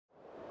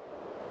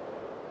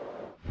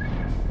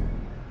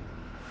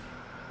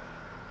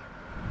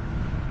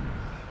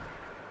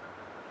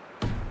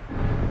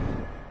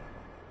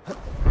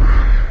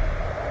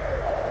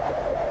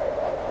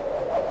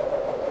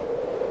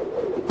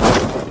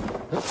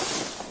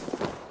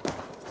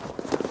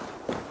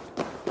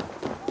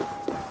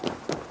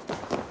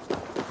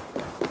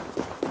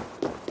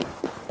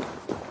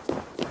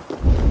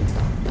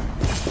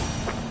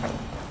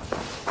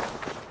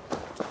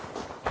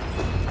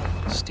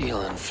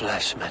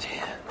flesh met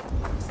here,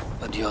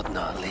 but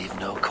Jotunheim leave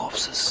no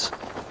corpses.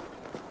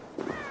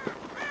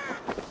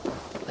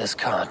 This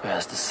cart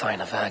bears the sign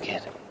of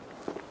agate.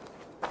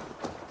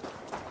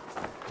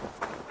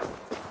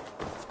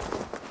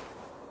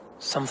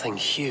 Something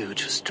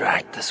huge was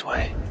dragged this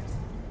way.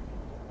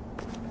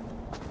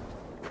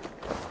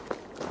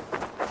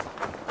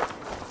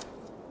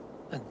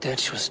 The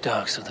ditch was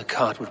dark, so the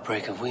cart would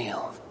break a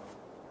wheel.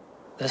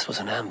 This was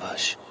an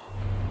ambush.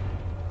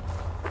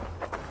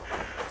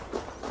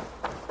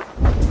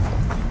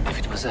 If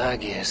it was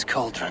Aegir's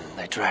cauldron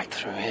they dragged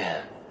through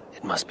here,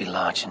 it must be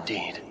large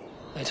indeed.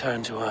 They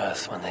turn to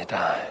earth when they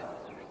die,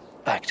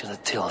 back to the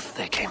tilth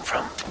they came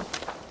from.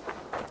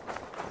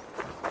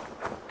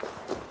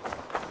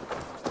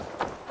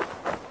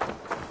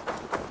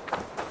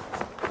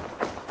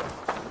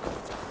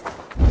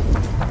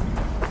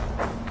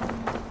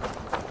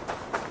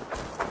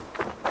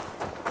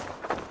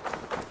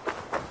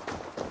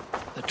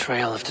 The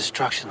trail of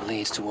destruction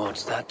leads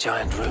towards that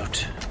giant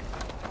root.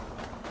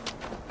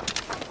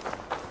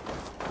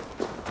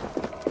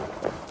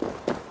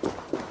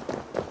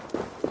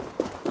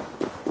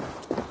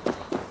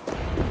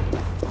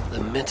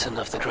 The mitten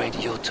of the great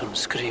Jotun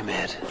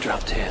Skrimir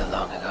dropped here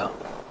long ago.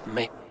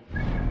 Their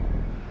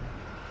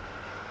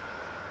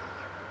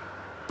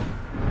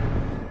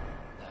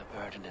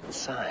burden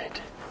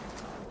inside.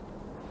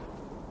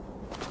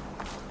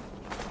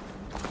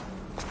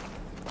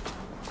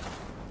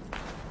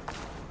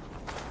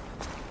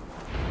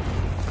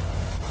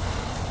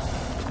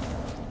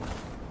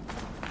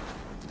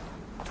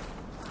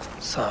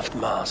 Soft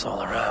moss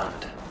all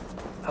around.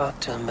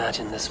 Hard to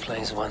imagine this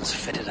place once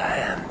fitted a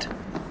hand.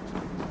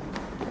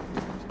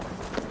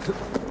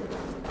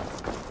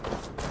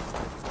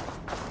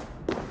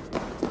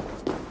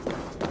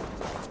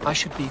 I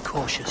should be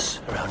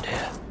cautious around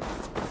here.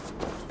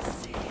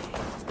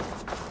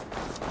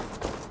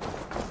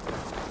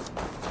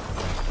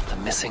 The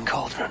missing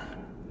cauldron.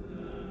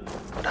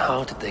 But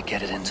how did they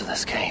get it into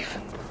this cave?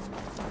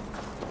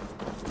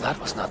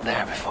 That was not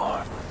there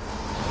before.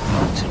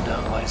 Hard to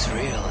know what's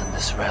real in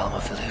this realm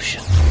of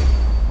illusion.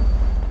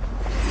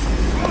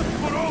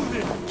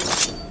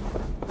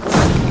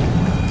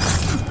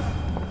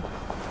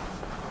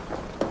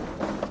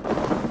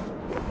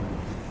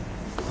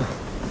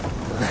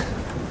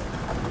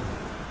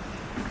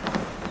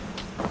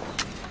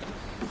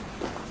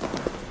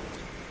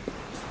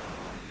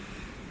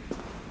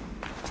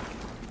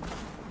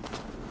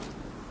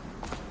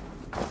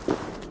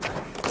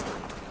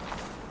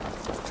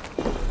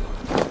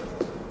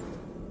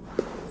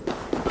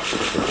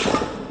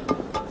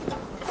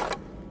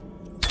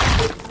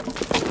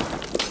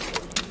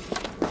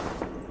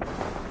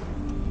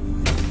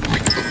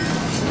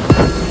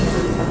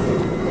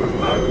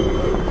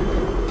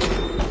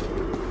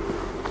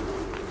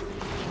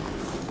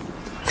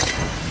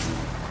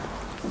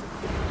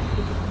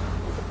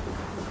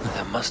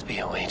 There must be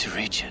a way to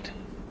reach it.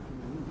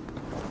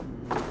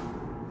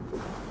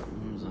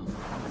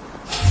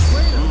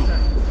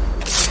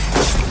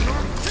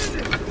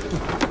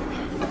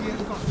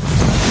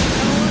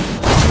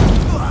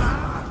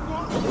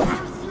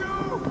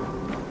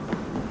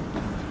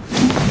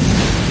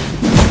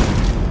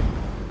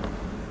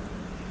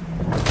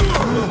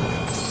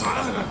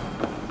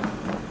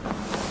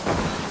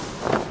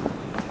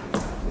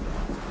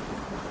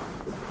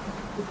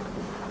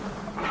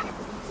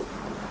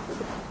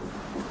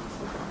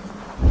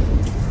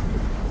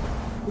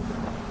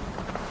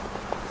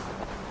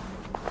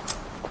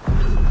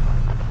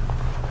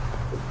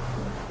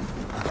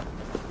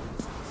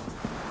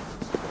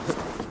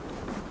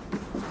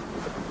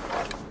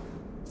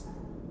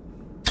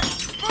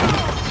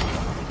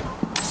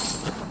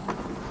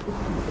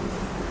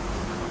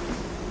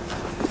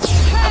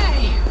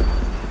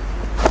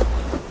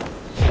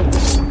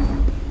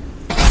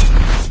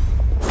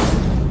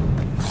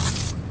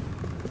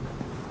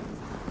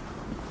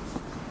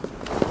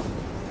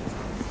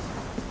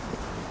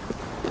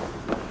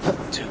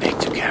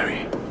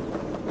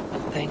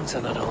 Things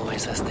are not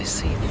always as they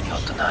seem in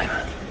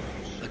Jotunheim.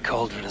 The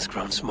cauldron has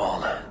grown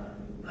smaller.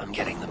 I'm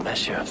getting the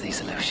measure of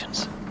these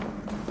illusions.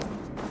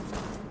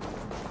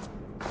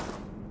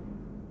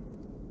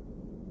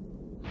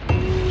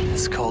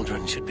 This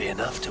cauldron should be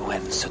enough to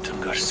win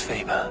Sutungur's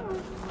favor.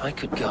 I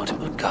could go to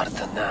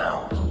Utgarda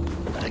now,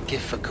 but a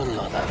gift for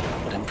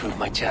Gunnlóða would improve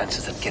my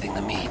chances at getting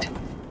the mead.